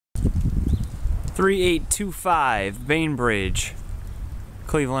3825 Bainbridge,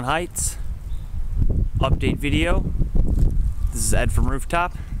 Cleveland Heights. Update video. This is Ed from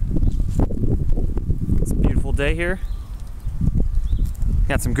Rooftop. It's a beautiful day here.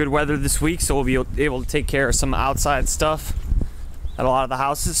 Got some good weather this week, so we'll be able to take care of some outside stuff at a lot of the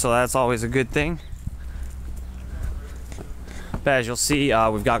houses, so that's always a good thing. But as you'll see,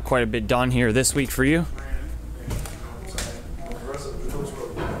 we've got quite a bit done here this week for you.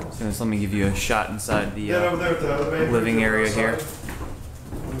 So just let me give you a shot inside the living area here.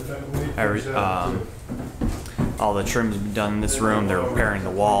 All the trim's been done in this room. They're repairing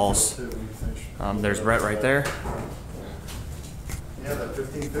the walls. There's Brett right there. Yeah, that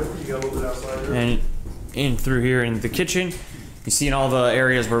 1550, you got a little bit outside here. And in through here in the kitchen, you see in all the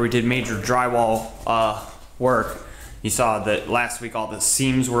areas where we did major drywall work, you saw that last week all the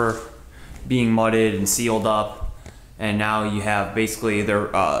seams were being mudded and sealed up, and now you have basically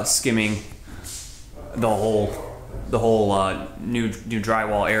they're skimming the whole new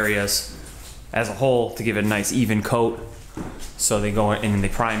drywall areas as a whole to give it a nice even coat. So they go in and they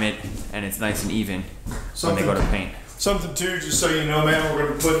prime it, and it's nice and even when they go to paint. Something too, just so you know, man, we're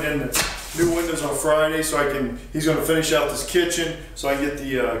going to be putting in the new windows on Friday, so he's going to finish out this kitchen, so I can get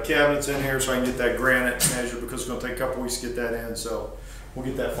the cabinets in here, so I can get that granite measure, because it's going to take a couple weeks to get that in, so we'll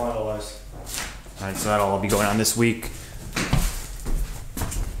get that finalized. Alright, so that'll all be going on this week.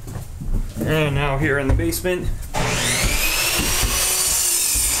 And now here in the basement,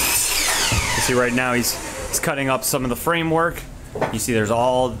 you see right now he's cutting up some of the framework. You see there's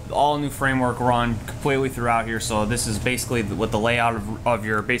all new framework run completely throughout here, so this is basically what the layout of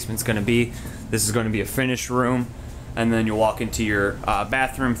your basement's going to be. This is going to be a finished room, and then you'll walk into your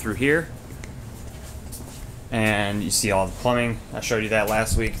bathroom through here, and you see all the plumbing. I showed you that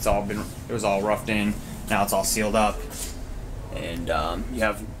last week. It was all roughed in. Now it's all sealed up, and you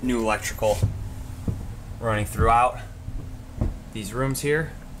have new electrical running throughout these rooms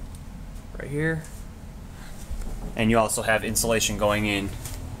here, right here. And you also have insulation going in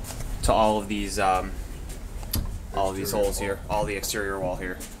to all of these holes here, all the exterior wall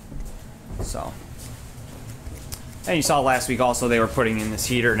here. So, and you saw last week also they were putting in this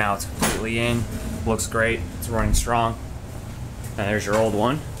heater. Now it's completely in. Looks great. It's running strong. And there's your old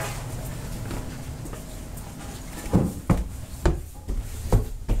one.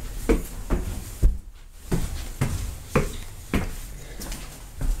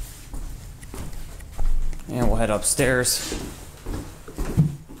 And we'll head upstairs.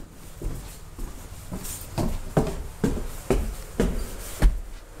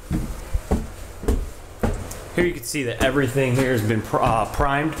 Here you can see that everything here has been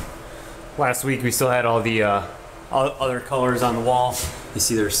primed. Last week we still had all the other colors on the wall. You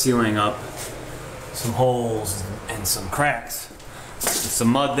see they're sealing up some holes and some cracks. There's some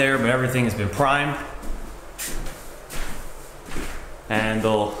mud there, but everything has been primed. And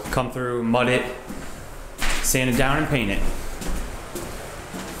they'll come through, mud it, sand it down, and paint it.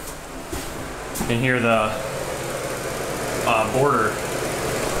 You can hear the border.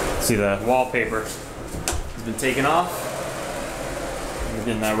 See the wallpaper has been taken off. We're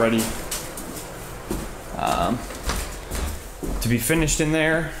getting that ready to be finished in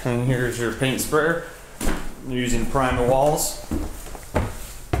there. And here's your paint sprayer. You're using to prime the walls.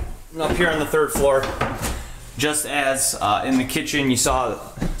 And up here on the third floor, just as in the kitchen, you saw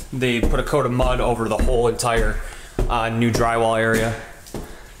they put a coat of mud over the whole entire new drywall area.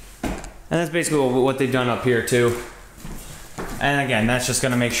 And that's basically what they've done up here too. And again, that's just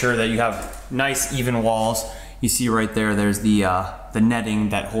gonna make sure that you have nice even walls. You see right there, there's the netting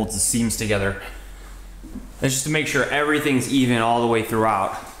that holds the seams together. That's just to make sure everything's even all the way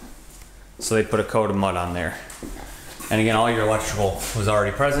throughout. So they put a coat of mud on there. And again, all your electrical was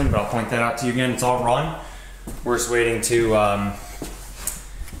already present, but I'll point that out to you again. It's all run. We're just waiting to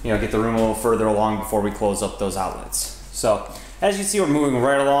get the room a little further along before we close up those outlets. So as you see, we're moving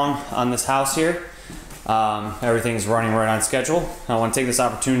right along on this house here. Everything's running right on schedule. I want to take this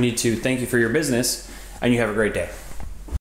opportunity to thank you for your business, and you have a great day.